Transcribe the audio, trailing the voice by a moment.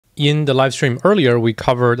in the live stream earlier, we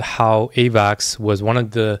covered how Avax was one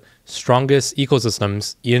of the strongest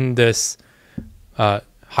ecosystems in this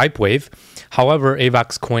hype wave. However,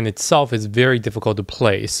 Avax coin itself is very difficult to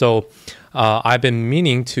play. So I've been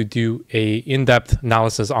meaning to do a in-depth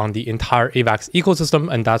analysis on the entire Avax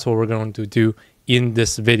ecosystem, and that's what we're going to do in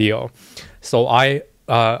this video. So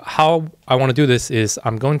how I want to do this is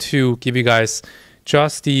I'm going to give you guys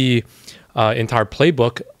just the entire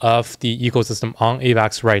playbook of the ecosystem on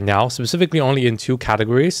Avax right now, specifically only in two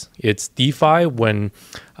categories. It's DeFi when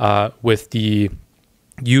with the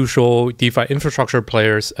usual DeFi infrastructure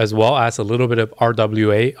players, as well as a little bit of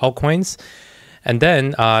RWA altcoins. And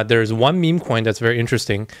then there's one meme coin that's very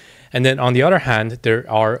interesting. And then on the other hand, there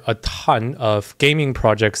are a ton of gaming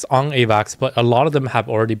projects on Avax, but a lot of them have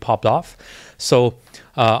already popped off. So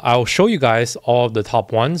I'll show you guys all of the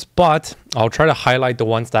top ones, but I'll try to highlight the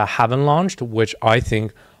ones that haven't launched, which I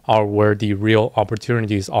think are where the real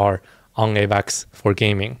opportunities are on Avax for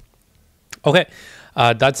gaming. Okay,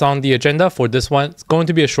 that's on the agenda for this one. It's going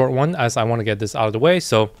to be a short one as I want to get this out of the way.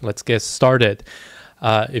 So let's get started.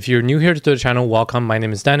 If you're new here to the channel, welcome. My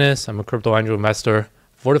name is Dennis. I'm a crypto angel investor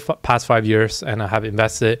for the past 5 years, and I have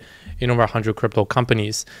invested in over 100 crypto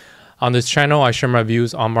companies. On this channel, I share my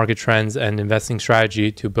views on market trends and investing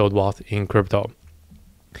strategy to build wealth in crypto.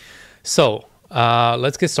 So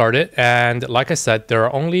let's get started. And like I said, there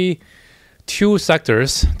are only two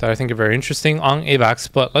sectors that I think are very interesting on Avax,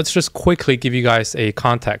 but let's just quickly give you guys a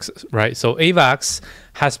context, right? So Avax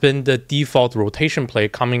has been the default rotation play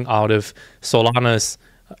coming out of Solana's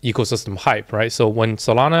ecosystem hype, right? So when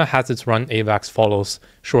Solana has its run, Avax follows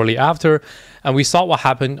shortly after. And we saw what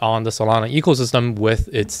happened on the Solana ecosystem with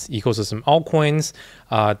its ecosystem altcoins.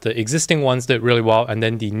 The existing ones did really well, and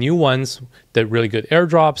then the new ones did really good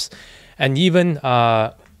airdrops. And even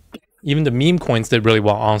the meme coins did really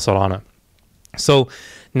well on Solana. So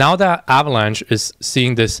now that Avalanche is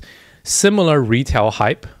seeing this similar retail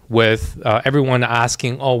hype with everyone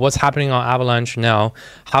asking, oh, what's happening on Avalanche now?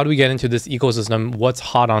 How do we get into this ecosystem? What's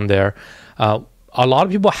hot on there? A lot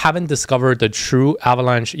of people haven't discovered the true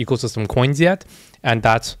Avalanche ecosystem coins yet, and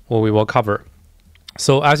that's what we will cover.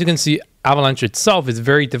 So as you can see, Avalanche itself is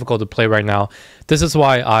very difficult to play right now. This is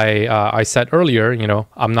why I said earlier, you know,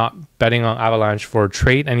 I'm not betting on Avalanche for a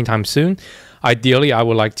trade anytime soon. Ideally, I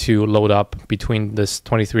would like to load up between this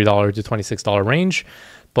 $23 to $26 range,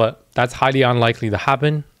 but that's highly unlikely to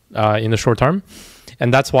happen in the short term.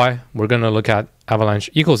 And that's why we're going to look at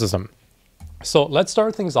Avalanche ecosystem. So let's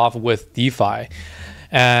start things off with DeFi.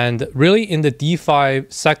 And really in the DeFi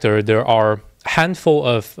sector, there are a handful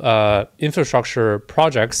of infrastructure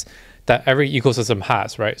projects that every ecosystem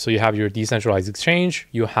has, right? So you have your decentralized exchange,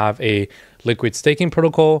 you have a liquid staking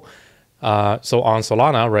protocol. So on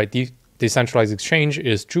Solana, right, decentralized exchange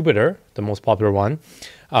is Jupiter, the most popular one.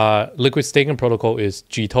 Liquid staking protocol is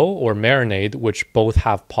Jito or Marinade, which both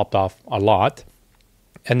have popped off a lot.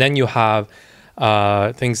 And then you have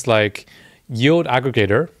things like yield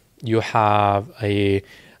aggregator, you have a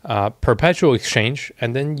perpetual exchange,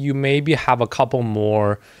 and then you maybe have a couple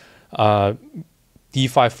more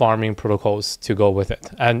DeFi farming protocols to go with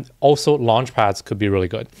it. And also launchpads could be really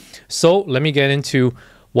good. So let me get into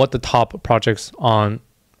what the top projects on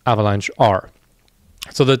Avalanche are.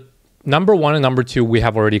 So the number one and number two we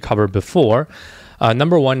have already covered before.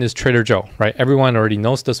 Number one is TraderJoe, right? Everyone already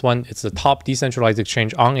knows this one. It's the top decentralized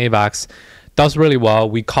exchange on Avax. Does really well.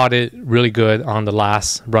 We caught it really good on the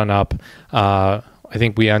last run up. I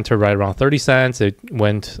think we entered right around 30 cents. It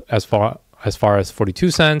went as far as 42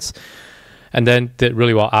 cents and then did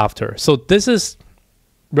really well after. So this is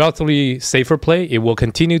relatively safer play. It will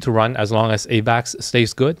continue to run as long as Avax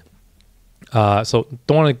stays good. So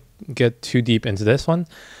don't want to get too deep into this one.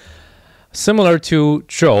 Similar to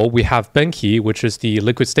Joe, we have Benqi, which is the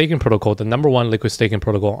liquid staking protocol, the number one liquid staking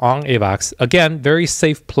protocol on Avax. Again, very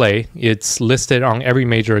safe play. It's listed on every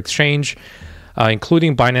major exchange,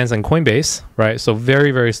 including Binance and Coinbase, right? So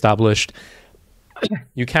very, very established.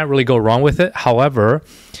 You can't really go wrong with it. However,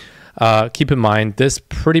 keep in mind, this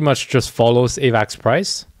pretty much just follows Avax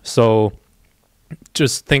price. So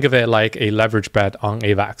just think of it like a leverage bet on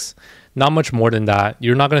Avax. Not much more than that.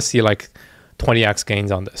 You're not going to see like 20x gains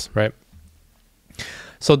on this, right?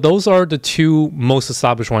 So those are the two most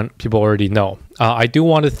established ones people already know. I do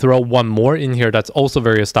want to throw one more in here that's also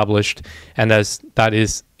very established, and that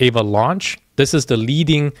is Avalaunch. This is the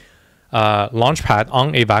leading launchpad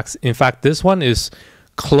on Avax. In fact, this one is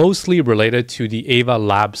closely related to the Ava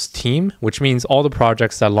Labs team, which means all the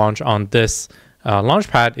projects that launch on this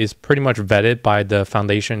launchpad is pretty much vetted by the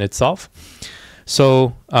foundation itself.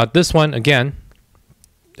 So this one, again,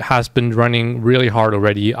 has been running really hard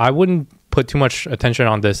already. I wouldn't put too much attention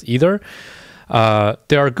on this either.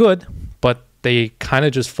 They are good, but they kind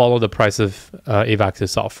of just follow the price of Avax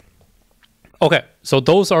itself. Okay, so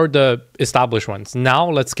those are the established ones. Now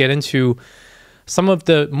let's get into some of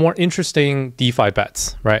the more interesting DeFi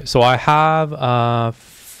bets, right? So I have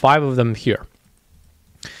 5 of them here.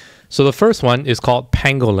 So the first one is called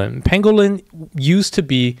Pangolin. Pangolin used to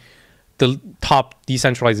be the top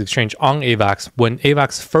decentralized exchange on Avax when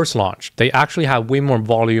Avax first launched. They actually had way more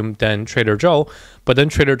volume than TraderJoe, but then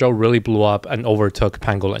TraderJoe really blew up and overtook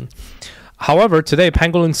Pangolin. However, today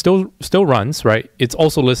Pangolin still runs, right? It's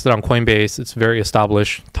also listed on Coinbase. It's very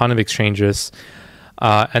established, ton of exchanges.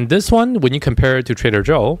 And this one, when you compare it to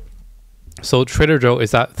TraderJoe, so TraderJoe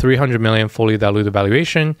is at 300 million fully diluted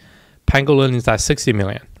valuation. Pangolin is at 60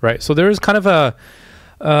 million, right? So there is kind of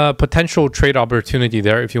a potential trade opportunity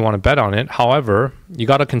there if you want to bet on it. However, you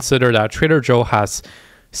got to consider that TraderJoe has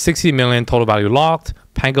 60 million total value locked.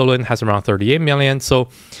 Pangolin has around 38 million. So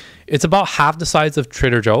it's about half the size of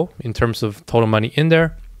TraderJoe in terms of total money in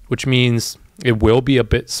there, which means it will be a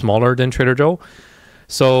bit smaller than TraderJoe.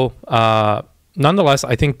 So nonetheless,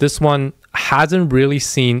 I think this one hasn't really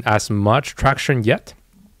seen as much traction yet.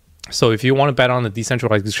 So if you want to bet on a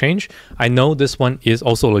decentralized exchange, I know this one is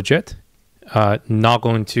also legit, not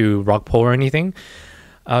going to rug pull or anything.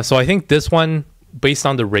 So I think this one, based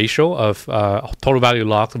on the ratio of total value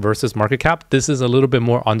locked versus market cap, this is a little bit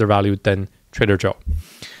more undervalued than TraderJoe.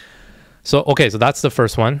 So, okay, so that's the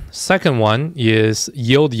first one. Second one is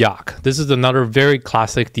Yield Yak. This is another very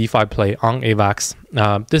classic DeFi play on Avax.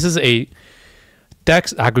 This is a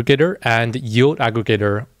DEX aggregator and yield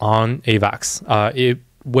aggregator on Avax.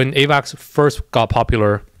 When Avax first got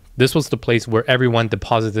popular, this was the place where everyone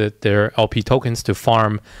deposited their LP tokens to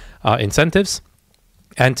farm incentives.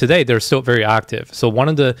 And today they're still very active. So one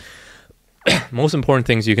of the most important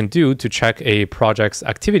things you can do to check a project's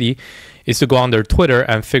activity is to go on their Twitter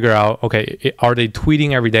and figure out, okay, are they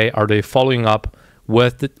tweeting every day? Are they following up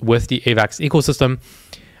with the Avax ecosystem?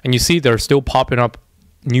 And you see they're still popping up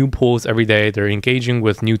new pools every day. They're engaging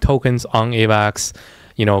with new tokens on Avax,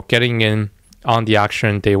 you know, getting in on the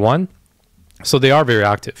action day one. So they are very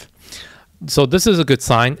active. So this is a good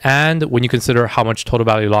sign. And when you consider how much total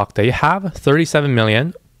value locked they have, 37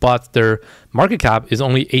 million, but their market cap is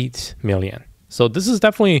only 8 million. So this is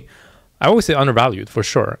definitely, I always say, undervalued for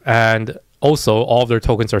sure. And also all of their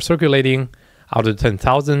tokens are circulating. Out of the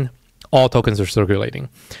 10,000, all tokens are circulating.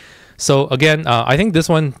 So again, I think this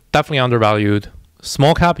one definitely undervalued.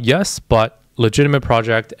 Small cap, yes, but legitimate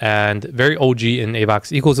project and very OG in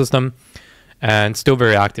Avax ecosystem and still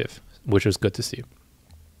very active, which is good to see.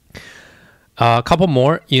 A couple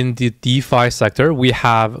more in the DeFi sector. We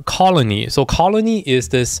have Colony. So Colony is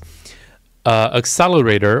this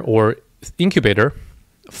accelerator or incubator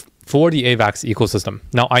for the Avax ecosystem.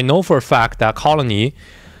 Now, I know for a fact that Colony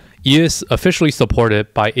is officially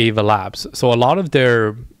supported by Ava Labs. So a lot of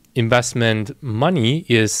their investment money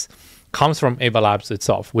comes from Ava Labs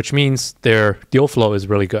itself, which means their deal flow is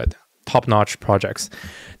really good. Top-notch projects.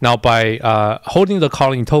 Now, by holding the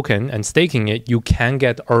Colony token and staking it, you can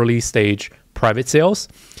get early stage private sales,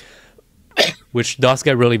 which does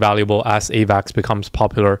get really valuable as Avax becomes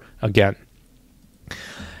popular again.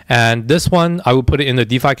 And this one, I would put it in the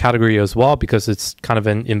DeFi category as well because it's kind of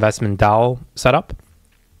an investment DAO setup.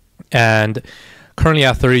 And currently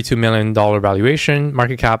at $32 million valuation,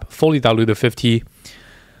 market cap, fully diluted 50.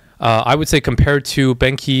 I would say compared to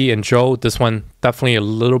Benqi and Joe, this one definitely a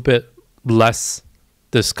little bit less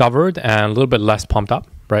discovered and a little bit less pumped up,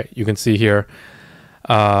 right? You can see here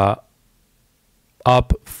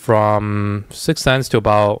up from 6 cents to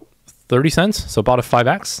about 30 cents, so about a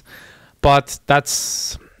 5x, but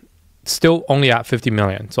that's still only at 50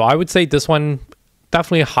 million. So I would say this one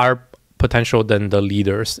definitely higher potential than the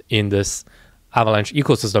leaders in this Avalanche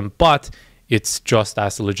ecosystem, but it's just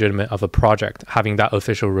as legitimate of a project having that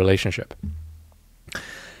official relationship.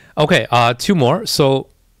 Okay, 2 more. So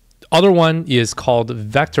other one is called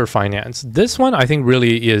Vector Finance. This one I think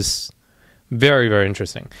really is very, very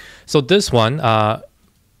interesting. So this one,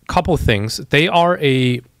 couple things. They are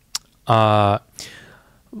a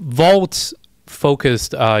vault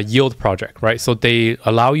focused yield project, right? So they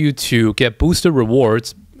allow you to get boosted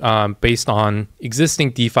rewards based on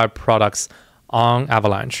existing DeFi products on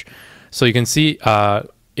Avalanche. So you can see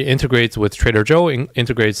it integrates with TraderJoe,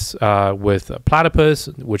 integrates with Platypus,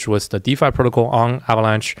 which was the DeFi protocol on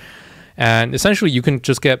Avalanche. And essentially, you can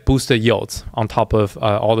just get boosted yields on top of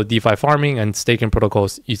all the DeFi farming and staking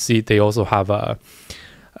protocols. You see they also have a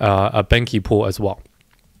Benqi pool as well.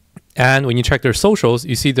 And when you check their socials,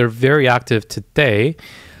 you see they're very active today.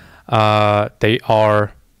 They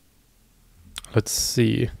are, let's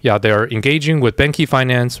see. Yeah, they're engaging with Benqi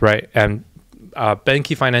Finance, right? And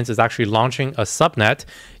Benqi Finance is actually launching a subnet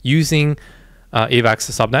using Avax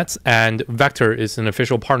subnets, and Vector is an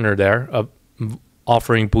official partner there,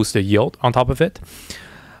 offering boosted yield on top of it.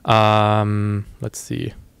 Let's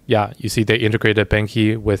see. Yeah, you see they integrated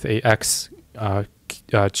Benqi with a X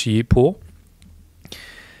Qi pool.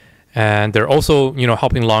 And they're also,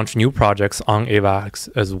 helping launch new projects on Avax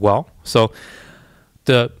as well. So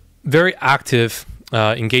the very active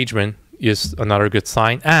engagement is another good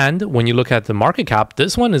sign. And when you look at the market cap,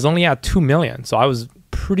 this one is only at 2 million. So I was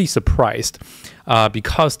pretty surprised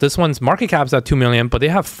because this one's market cap is at 2 million, but they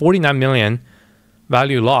have 49 million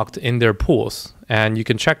value locked in their pools. And you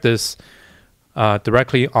can check this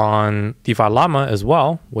directly on DeFi Llama as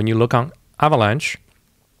well when you look on Avalanche.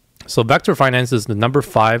 So Vector Finance is the number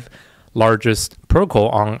 5 largest protocol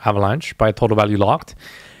on Avalanche by total value locked.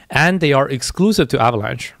 And they are exclusive to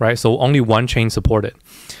Avalanche, right? So only one chain supported.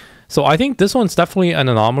 So I think this one's definitely an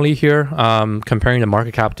anomaly here. Comparing the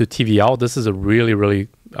market cap to TVL, this is a really, really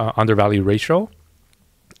undervalued ratio.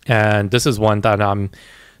 And this is one that I'm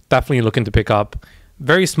definitely looking to pick up.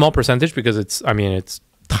 Very small percentage because it's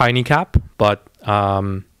tiny cap, but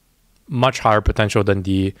much higher potential than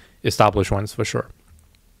the established ones for sure.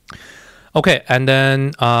 Okay, and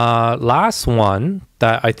then last one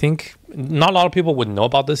that I think not a lot of people would know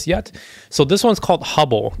about this yet. So this one's called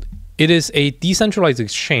Hubble. It is a decentralized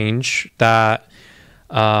exchange that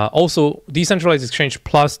also decentralized exchange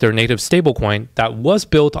plus their native stablecoin that was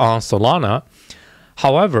built on Solana.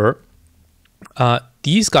 However,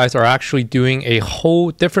 these guys are actually doing a whole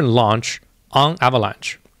different launch on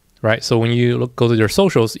Avalanche, right? So when you go to their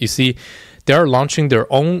socials, you see they're launching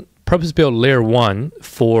their own purpose-built layer 1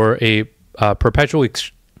 for a perpetual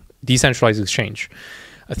decentralized exchange.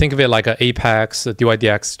 Think of it like an Apex, a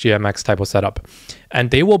DYDX, GMX type of setup.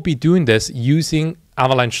 And they will be doing this using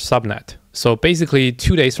Avalanche subnet. So basically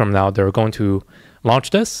 2 days from now, they're going to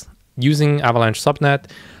launch this using Avalanche subnet,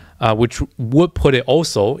 which would put it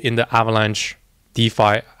also in the Avalanche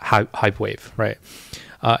DeFi hype wave, right?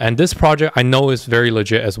 And this project I know is very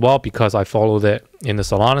legit as well because I followed it in the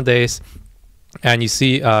Solana days. And you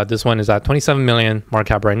see this one is at 27 million market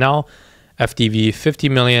cap right now, FDV 50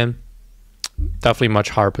 million, definitely much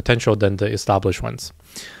higher potential than the established ones.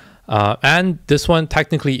 And this one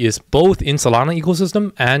technically is both in Solana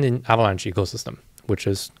ecosystem and in Avalanche ecosystem, which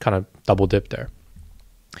is kind of double dip there.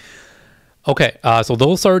 Okay, so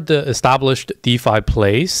those are the established DeFi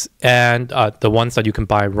plays and the ones that you can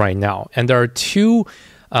buy right now. And there are 2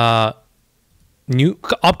 new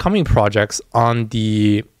upcoming projects on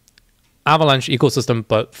the Avalanche ecosystem,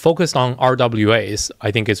 but focused on RWAs.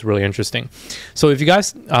 I think it's really interesting. So if you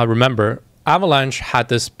guys remember, Avalanche had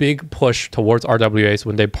this big push towards RWAs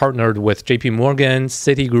when they partnered with JP Morgan,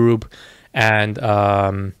 Citigroup,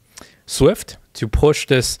 and Swift to push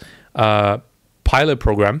this pilot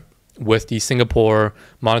program with the Singapore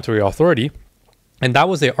Monetary Authority. And that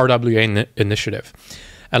was a RWA initiative.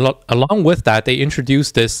 And along with that, they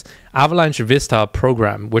introduced this Avalanche Vista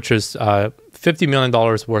program, which is $50 million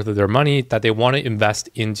worth of their money that they want to invest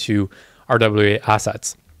into RWA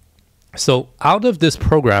assets. So out of this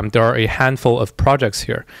program, there are a handful of projects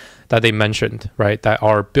here that they mentioned, right, that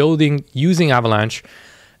are building using Avalanche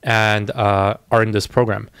and are in this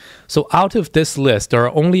program. So out of this list, there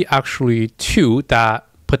are only actually 2 that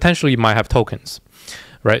potentially might have tokens,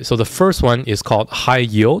 right? So the first one is called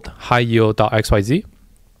highyield.xyz.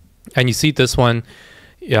 And you see this one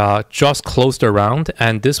just closed around,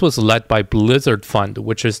 and this was led by Blizzard Fund,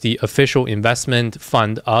 which is the official investment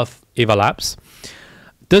fund of Ava Labs.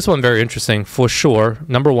 This one very interesting for sure.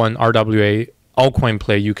 Number 1 RWA altcoin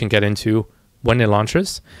play you can get into when it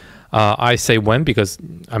launches. I say when because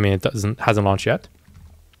it hasn't launched yet.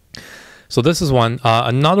 So this is one.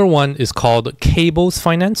 Another one is called Cables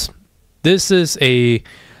Finance. This is a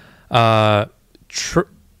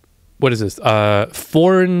what is this?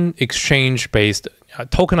 Foreign exchange based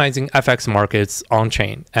tokenizing FX markets on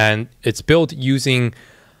chain, and it's built using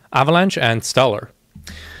Avalanche and Stellar.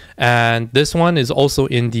 And this one is also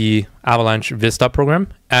in the Avalanche Vista program.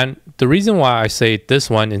 And the reason why I say this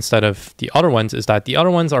one instead of the other ones is that the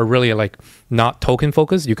other ones are really like not token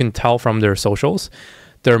focused. You can tell from their socials.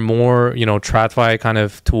 They're more, TradFi kind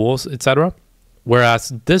of tools, etc.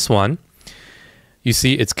 Whereas this one, you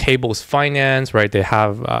see it's Cables Finance, right? They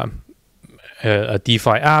have a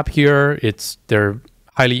DeFi app here. They're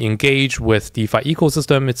highly engaged with DeFi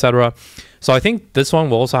ecosystem, etc. So I think this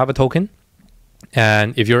one will also have a token.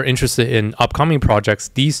 And if you're interested in upcoming projects,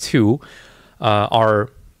 these 2 are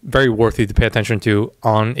very worthy to pay attention to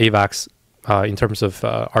on Avax in terms of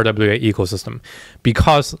RWA ecosystem,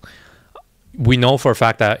 because we know for a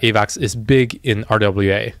fact that Avax is big in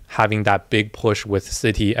RWA, having that big push with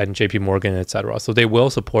Citi and JP Morgan, etc. So they will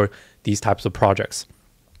support these types of projects.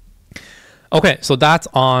 Okay, so that's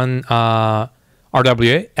on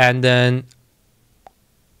RWA. And then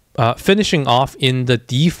finishing off in the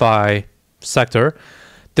DeFi sector,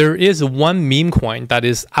 there is one meme coin that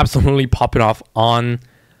is absolutely popping off on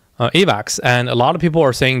Avax, and a lot of people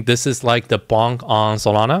are saying this is like the bonk on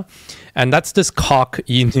Solana, and that's this COQ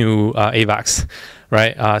Inu Avax,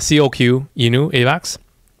 right? COQ Inu Avax.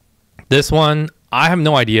 This one, I have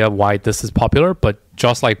no idea why this is popular, but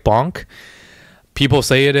just like bonk, people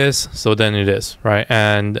say it is, so then it is, right?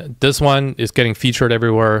 And this one is getting featured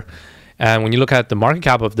everywhere, and when you look at the market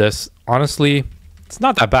cap of this, honestly, it's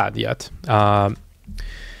not that bad yet.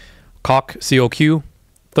 COQ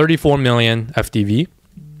 34 million FDV.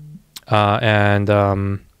 And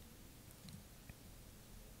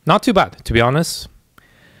not too bad, to be honest.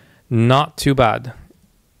 Not too bad.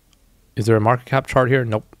 Is there a market cap chart here?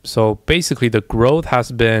 Nope. So basically the growth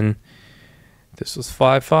has been, this was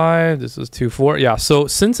 5.5, this was 2.4. Yeah, so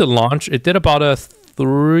since it launched, it did about a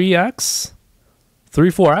 3x,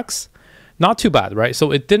 4x. Not too bad, right?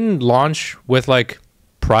 So it didn't launch with like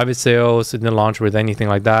private sales, it didn't launch with anything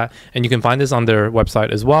like that. And you can find this on their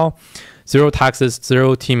website as well. 0 taxes,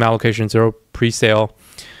 0 team allocation, 0 pre-sale.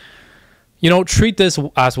 You know, treat this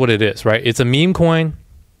as what it is, right? It's a meme coin.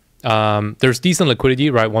 There's decent liquidity,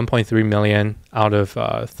 right? 1.3 million out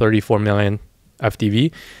of 34 million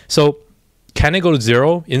FDV. So can it go to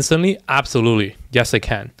 0 instantly? Absolutely. Yes, it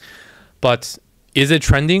can. But is it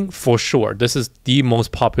trending? For sure. This is the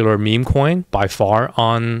most popular meme coin by far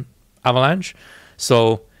on Avalanche.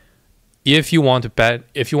 So if you want to bet,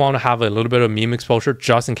 if you want to have a little bit of meme exposure,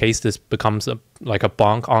 just in case this becomes like a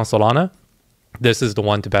bonk on Solana, this is the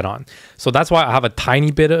one to bet on. So that's why I have a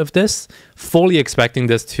tiny bit of this, fully expecting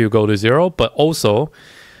this to go to 0, but also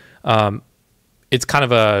it's kind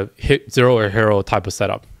of a hit zero or hero type of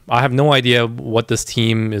setup. I have no idea what this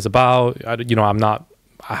team is about.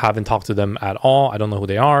 I haven't talked to them at all. I don't know who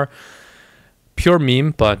they are. Pure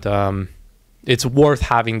meme, but it's worth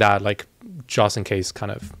having that like just in case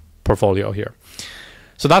kind of portfolio here.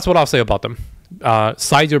 So that's what I'll say about them.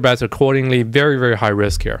 Size your bets accordingly. Very, very high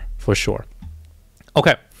risk here for sure.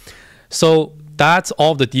 Okay, so that's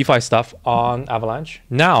all the DeFi stuff on Avalanche.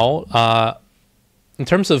 Now, in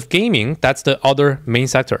terms of gaming, that's the other main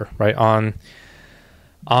sector, right, on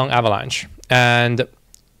Avalanche. And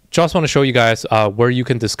just want to show you guys where you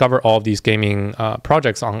can discover all of these gaming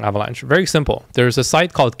projects on Avalanche. Very simple. There's a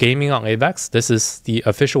site called Gaming on Avax. This is the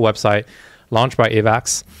official website launched by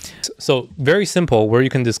Avax. So very simple, where you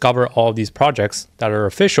can discover all of these projects that are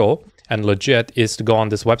official and legit is to go on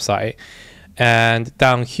this website. And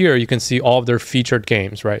down here, you can see all of their featured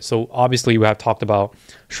games, right? So obviously we have talked about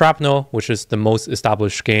Shrapnel, which is the most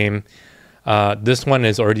established game. This one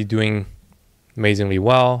is already doing amazingly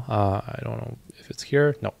well. I don't know if it's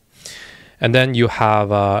here. No. And then you have,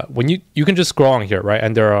 when you can just scroll on here, right?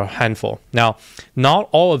 And there are a handful. Now, not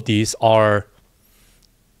all of these are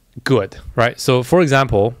good, right? So for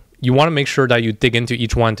example, you want to make sure that you dig into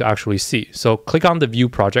each one to actually see. So click on the view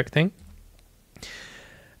project thing.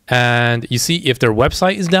 And you see if their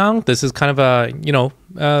website is down, this is kind of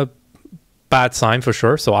a, bad sign for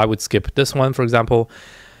sure. So I would skip this one, for example.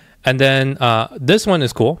 And then this one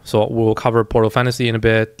is cool. So we'll cover Portal Fantasy in a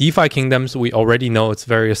bit. DeFi Kingdoms, we already know it's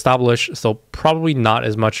very established. So probably not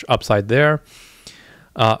as much upside there.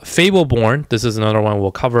 Fableborne, this is another one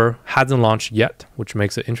we'll cover. Hasn't launched yet, which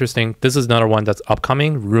makes it interesting. This is another one that's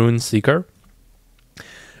upcoming, RuneSeeker.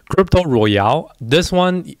 Crypto Royale, this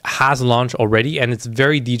one has launched already and it's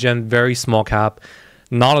very degen, very small cap,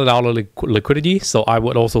 not a lot of liquidity. So I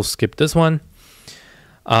would also skip this one.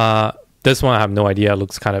 This one I have no idea, it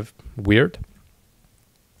looks kind of weird.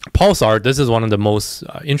 Pulsar, this is one of the most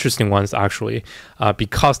interesting ones actually,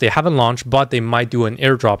 because they haven't launched, but they might do an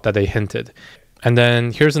airdrop that they hinted. And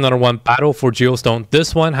then here's another one, Battle for Geostone.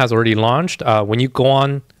 This one has already launched. When you go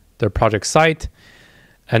on their project site,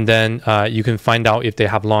 and then you can find out if they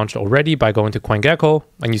have launched already by going to CoinGecko.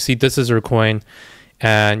 And you see this is their coin.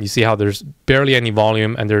 And you see how there's barely any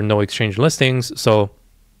volume and there are no exchange listings. So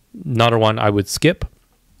another one I would skip.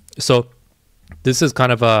 So this is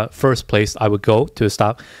kind of a first place I would go to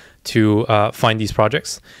stop to find these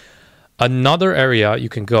projects. Another area you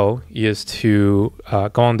can go is to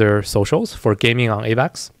go on their socials for Gaming on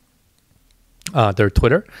Avax, their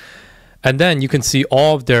Twitter. And then you can see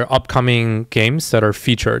all of their upcoming games that are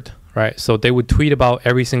featured, right? So they would tweet about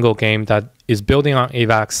every single game that is building on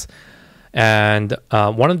Avax. And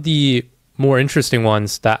one of the more interesting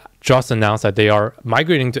ones that just announced that they are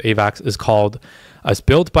migrating to Avax is called, it's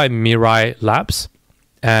built by Mirai Labs,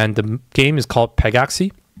 and the game is called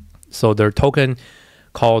Pegaxy. So their token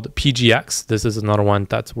called PGX. This is another one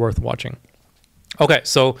that's worth watching. Okay,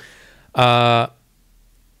 so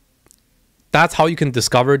that's how you can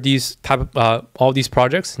discover these type of all these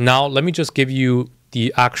projects. Now let me just give you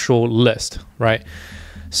the actual list, right?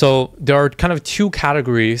 So there are kind of two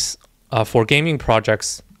categories for gaming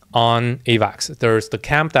projects on Avax. There's the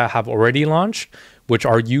camp that have already launched, which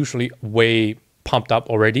are usually way pumped up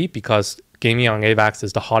already because gaming on Avax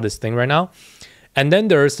is the hottest thing right now. And then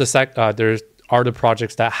there's the there's the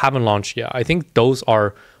projects that haven't launched yet. I think those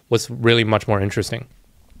are what's really much more interesting.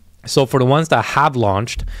 So for the ones that have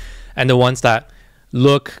launched and the ones that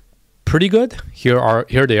look pretty good, here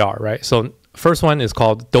they are, right? So first one is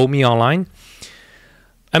called Domi Online.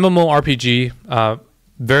 MMORPG,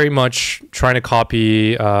 very much trying to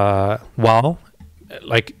copy WoW.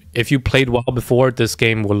 Like if you played WoW before, this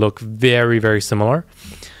game will look very, very similar.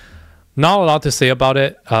 Not a lot to say about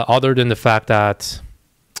it other than the fact that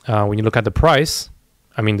when you look at the price,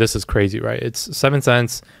 I mean, this is crazy, right? It's 7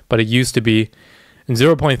 cents, but it used to be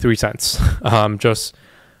 0.3 cents just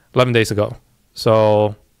 11 days ago.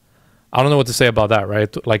 So I don't know what to say about that,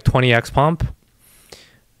 right? Like 20x pump,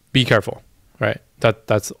 be careful, right?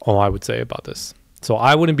 That's all I would say about this. So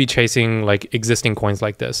I wouldn't be chasing like existing coins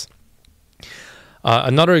like this.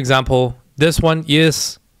 Another example, this one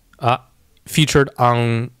is featured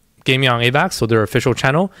on Gaming on Avax, so their official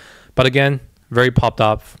channel. But again, very popped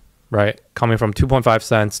up, right? Coming from 2.5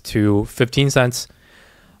 cents to 15 cents.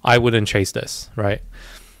 I wouldn't chase this, right?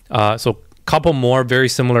 So couple more very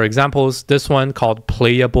similar examples. This one called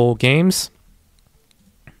Playable Games.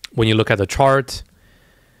 When you look at the chart,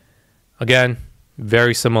 again,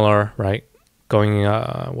 very similar, right? Going,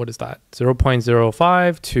 what is that?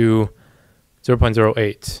 0.05 to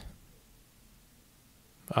 0.08.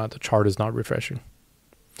 The chart is not refreshing.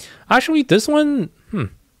 Actually, this one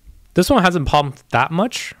hasn't pumped that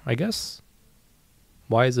much, I guess.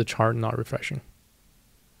 Why is the chart not refreshing?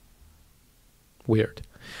 Weird.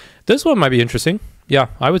 This one might be interesting. Yeah,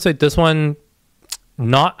 I would say this one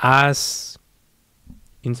not as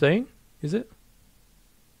insane, is it?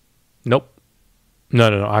 Nope.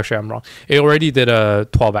 No. Actually, I'm wrong. It already did a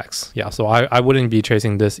 12x. Yeah, so I wouldn't be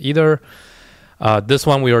chasing this either. This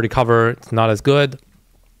one we already covered. It's not as good.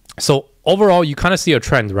 So overall, you kind of see a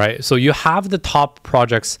trend, right? So you have the top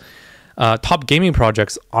projects, top gaming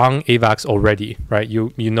projects on Avax already, right?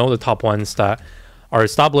 You know the top ones that are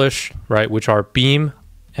established, right? Which are Beam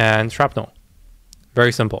and Shrapnel.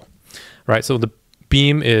 Very simple, right? So the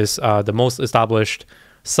Beam is the most established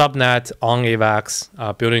subnet on Avax,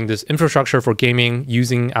 building this infrastructure for gaming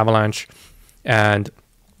using Avalanche. And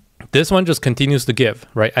this one just continues to give,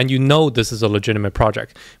 right? And you know this is a legitimate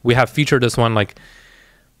project. We have featured this one like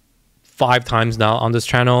 5 times now on this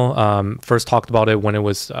channel. First talked about it when it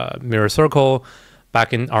was Mirror Circle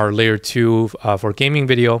back in our layer 2 for gaming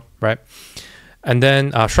video, right? And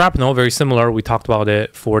then Shrapnel, very similar. We talked about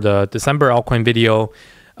it for the December altcoin video.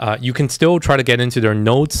 You can still try to get into their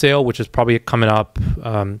node sale, which is probably coming up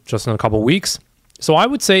just in a couple of weeks. So I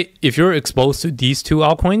would say if you're exposed to these 2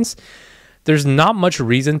 altcoins, there's not much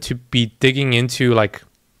reason to be digging into like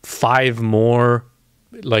 5 more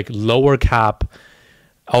like lower cap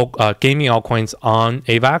gaming altcoins on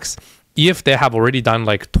Avax if they have already done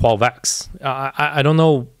like 12x. I don't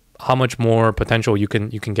know how much more potential you can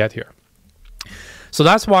get here. So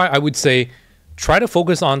that's why I would say try to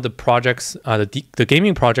focus on the projects, the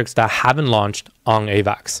gaming projects that haven't launched on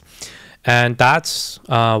Avax. And that's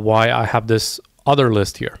why I have this other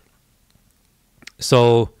list here.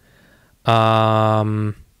 So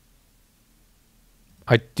I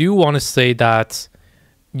do want to say that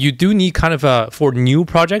you do need kind of for new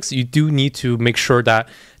projects, you do need to make sure that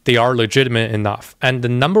they are legitimate enough. And the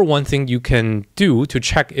number one thing you can do to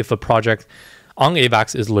check if a project on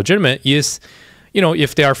Avax is legitimate is, you know,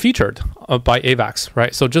 if they are featured by Avax,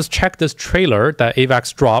 right? So just check this trailer that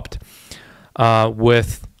Avax dropped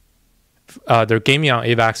with their Gaming on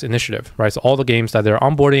Avax initiative, right? So all the games that they're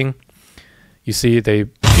onboarding, you see they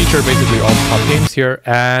feature basically all the top games here,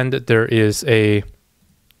 and there is a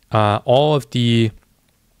all of the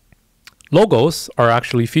logos are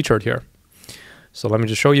actually featured here. So let me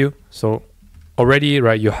just show you. So already,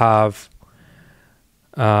 right, you have,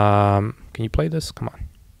 can you play this? Come on.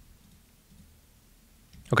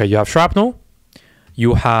 Okay, you have Shrapnel,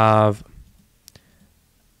 you have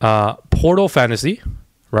Portal Fantasy,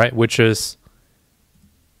 right, which is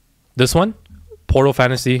this one, Portal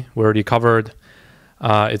Fantasy, we already covered.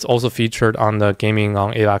 It's also featured on the Gaming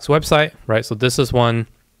on Avax website, right? So this is one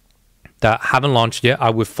that haven't launched yet, I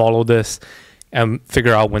would follow this and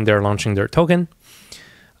figure out when they're launching their token.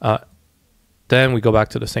 Then we go back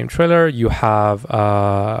to the same trailer. You have,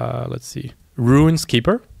 let's see,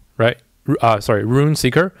 RuneSeeker, right?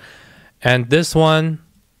 RuneSeeker. And this one,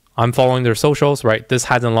 I'm following their socials, right? This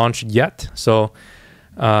hasn't launched yet. So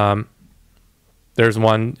there's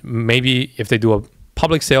one, maybe if they do a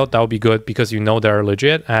public sale, that would be good because you know they're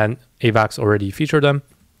legit and Avax already featured them.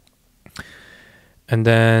 And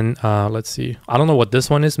then let's see, I don't know what this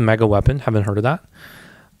one is. Mega Weapon, haven't heard of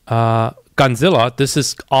that. Gunzilla, this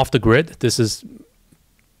is OffTheGrid. This is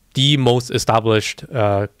the most established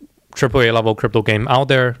AAA level crypto game out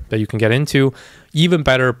there that you can get into. Even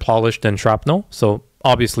better polished than Shrapnel. So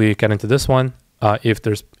obviously get into this one if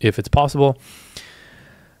it's possible.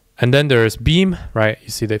 And then there's Beam, right? You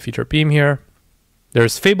see they feature Beam here.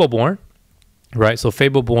 There's Fableborne, right? So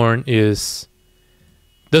Fableborne is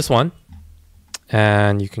this one.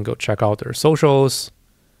 And you can go check out their socials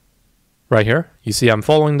right here. You see I'm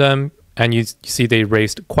following them, and you see they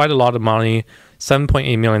raised quite a lot of money,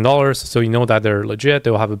 $7.8 million. So you know that they're legit.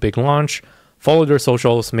 They'll have a big launch. Follow their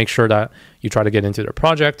socials. Make sure that you try to get into their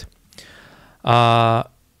project. And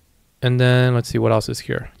then let's see what else is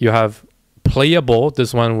here. You have Playable,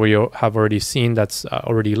 this one where you have already seen that's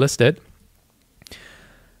already listed.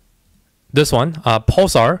 This one,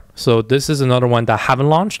 Pulsar. So this is another one that haven't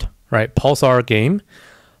launched, right? Pulsar game.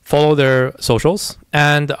 Follow their socials.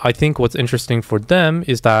 And I think what's interesting for them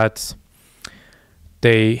is that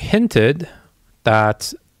they hinted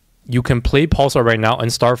that you can play Pulsar right now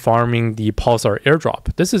and start farming the Pulsar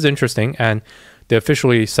airdrop. This is interesting, and they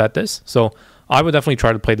officially said this. So I would definitely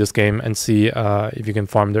try to play this game and see if you can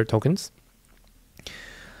farm their tokens.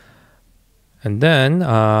 And then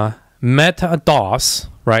MetaDOS,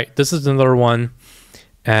 right? This is another one,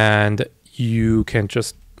 and you can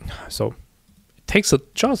just, so it takes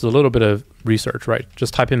just a little bit of research, right?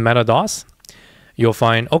 Just type in MetaDOS. You'll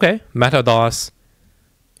find, okay, MetaDOS,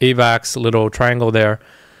 Avax, little triangle there.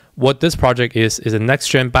 What this project is a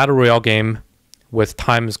next-gen battle royale game with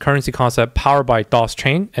time as currency concept, powered by DOS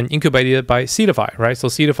chain and incubated by Seedify, right? So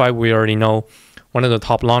Seedify, we already know, one of the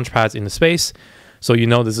top launch pads in the space. So you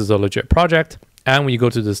know this is a legit project. And when you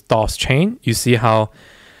go to this DOS chain, you see how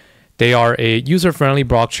they are a user-friendly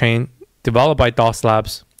blockchain developed by DOS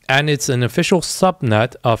Labs, and it's an official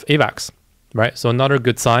subnet of Avax, right? So another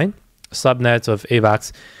good sign, subnets of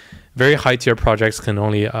Avax. Very high-tier projects can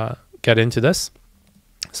only get into this.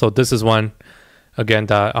 So this is one, again,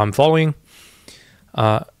 that I'm following.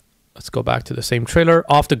 Let's go back to the same trailer.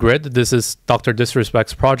 OffTheGrid, this is Dr.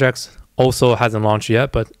 Disrespect's projects. Also hasn't launched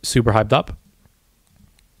yet, but super hyped up.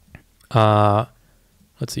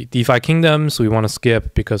 Let's see, DeFi Kingdoms, we want to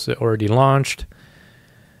skip because it already launched.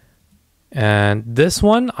 And this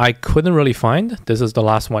one, I couldn't really find. This is the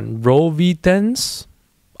last one, RWA.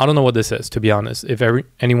 I don't know what this is, to be honest. If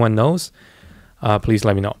anyone knows, please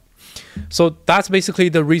let me know. So that's basically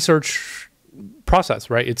the research process,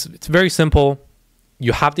 right? It's very simple.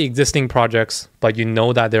 You have the existing projects, but you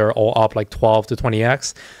know that they're all up like 12 to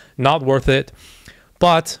 20x. Not worth it.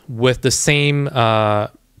 But with the same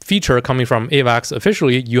feature coming from Avax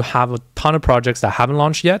officially, you have a ton of projects that haven't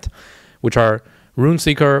launched yet, which are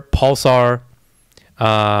RuneSeeker, Pulsar,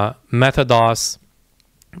 MetaDOS,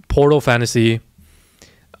 Portal Fantasy,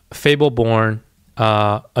 Fableborne,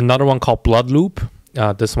 another one called BloodLoop.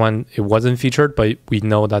 This one, it wasn't featured, but we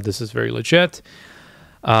know that this is very legit.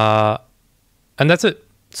 And that's it.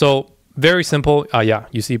 So very simple. Yeah,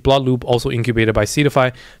 you see BloodLoop also incubated by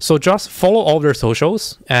Seedify. So just follow all their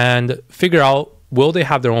socials and figure out, will they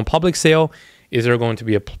have their own public sale? Is there going to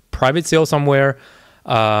be a private sale somewhere?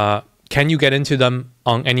 Can you get into them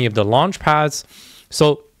on any of the launch pads?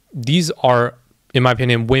 So these are, in my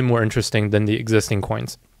opinion, way more interesting than the existing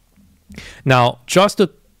coins. Now, just to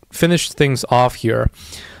finish things off here,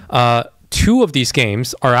 two of these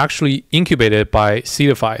games are actually incubated by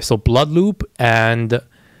Seedify. So BloodLoop and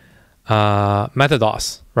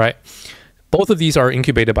MetaDOS, right? Both of these are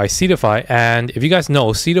incubated by Seedify. And if you guys know,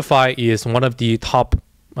 Seedify is one of the top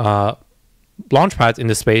launchpads in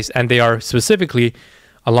the space, and they are specifically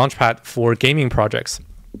a launchpad for gaming projects.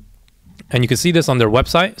 And you can see this on their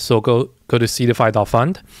website. So go to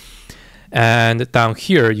seedify.fund. And down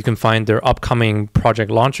here, you can find their upcoming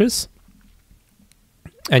project launches.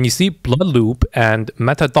 And you see BloodLoop and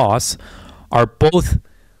MetaDOS are both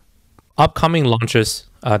upcoming launches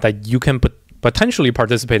that you can potentially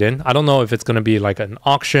participate in. I don't know if it's going to be like an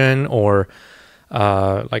auction or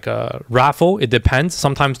like a raffle. It depends.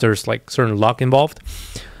 Sometimes there's like certain luck involved.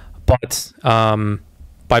 But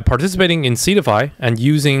by participating in Seedify and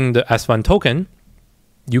using the S1 token,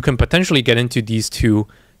 you can potentially get into these two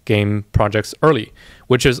game projects early,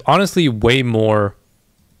 which is honestly way more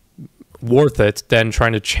worth it than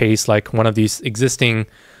trying to chase like one of these existing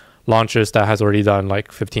launches that has already done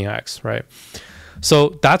like 15x, right?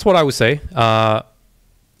 So that's what I would say.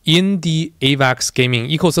 In the Avax gaming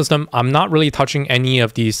ecosystem, I'm not really touching any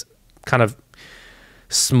of these kind of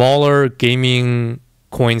smaller gaming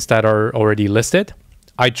coins that are already listed.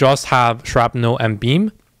 I just have Shrapnel and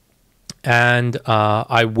Beam, and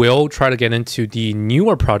I will try to get into the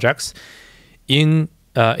newer projects in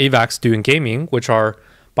Avax doing gaming, which are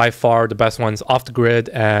by far the best ones, OffTheGrid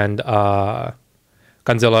and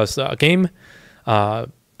Gunzilla's game.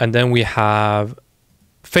 And then we have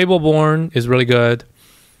Fableborne is really good.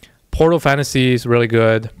 Portal Fantasy is really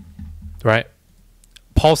good, right?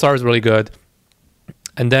 Pulsar is really good.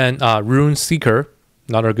 And then RuneSeeker,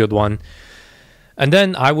 another good one. And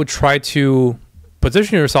then I would try to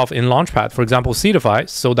position yourself in Launchpad, for example, Seedify,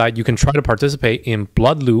 so that you can try to participate in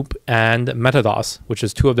BloodLoop and MetaDOS, which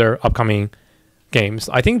is two of their upcoming games.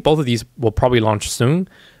 I think both of these will probably launch soon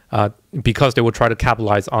because they will try to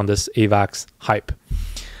capitalize on this Avax hype.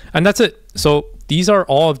 And that's it. So these are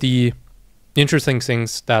all of the interesting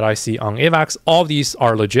things that I see on Avax. All of these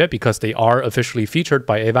are legit because they are officially featured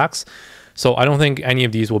by Avax. So I don't think any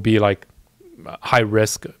of these will be like high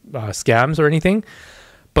risk scams or anything,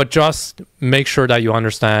 but just make sure that you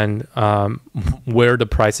understand where the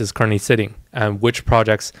price is currently sitting and which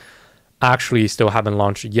projects actually still haven't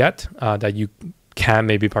launched yet that you can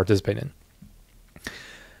maybe participate in.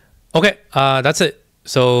 Okay, that's it.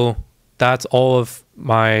 So that's all of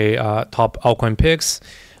my top altcoin picks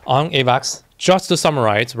on Avax. Just to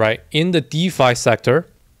summarize, right, in the DeFi sector,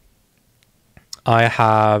 I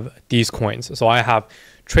have these coins. So I have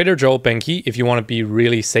TraderJoe, Benqi, if you want to be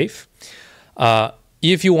really safe.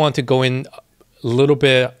 If you want to go in a little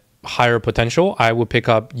bit higher potential, I would pick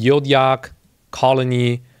up YieldYak,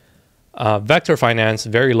 Colony, Vector Finance,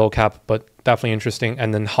 very low cap, but definitely interesting.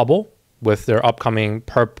 And then Hubble with their upcoming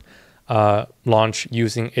perp launch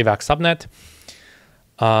using Avax subnet.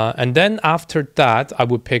 And then after that, I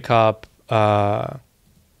would pick up COQ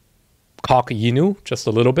Inu just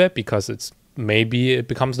a little bit because it's maybe it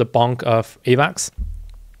becomes the bonk of Avax.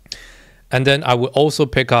 And then I would also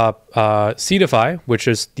pick up Seedify, which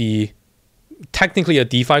is technically a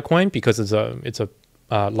DeFi coin because it's a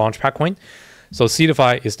Launchpad coin. So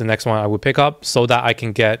Seedify is the next one I would pick up so that I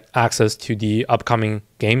can get access to the upcoming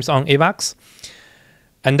games on Avax.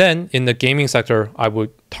 And then in the gaming sector, I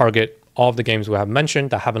would target all of the games we have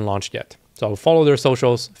mentioned that haven't launched yet. So I'll follow their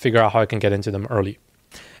socials, figure out how I can get into them early.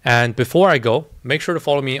 And before I go, make sure to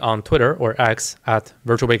follow me on Twitter or X at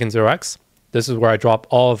virtualbacon0x. This is where I drop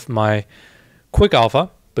all of my quick alpha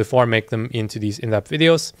before I make them into these in-depth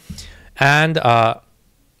videos. And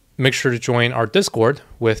make sure to join our Discord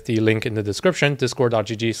with the link in the description,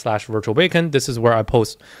 discord.gg/virtualbacon. This is where I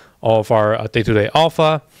post all of our day-to-day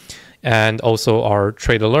alpha and also our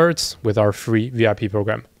trade alerts with our free VIP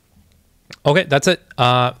program. Okay, that's it.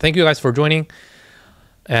 Thank you guys for joining.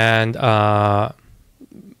 And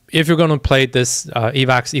if you're going to play this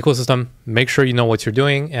Avax ecosystem, make sure you know what you're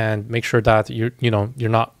doing and make sure that you're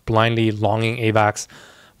not blindly longing Avax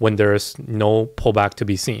when there's no pullback to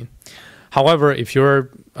be seen. However, if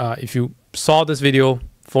you saw this video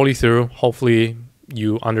fully through, hopefully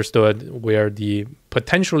you understood where the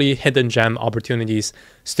potentially hidden gem opportunities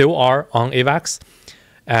still are on Avax,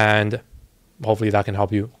 and hopefully that can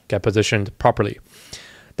help you get positioned properly.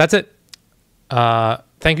 That's it.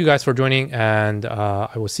 Thank you guys for joining, and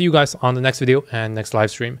I will see you guys on the next video and next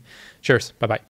live stream. Cheers. Bye-bye.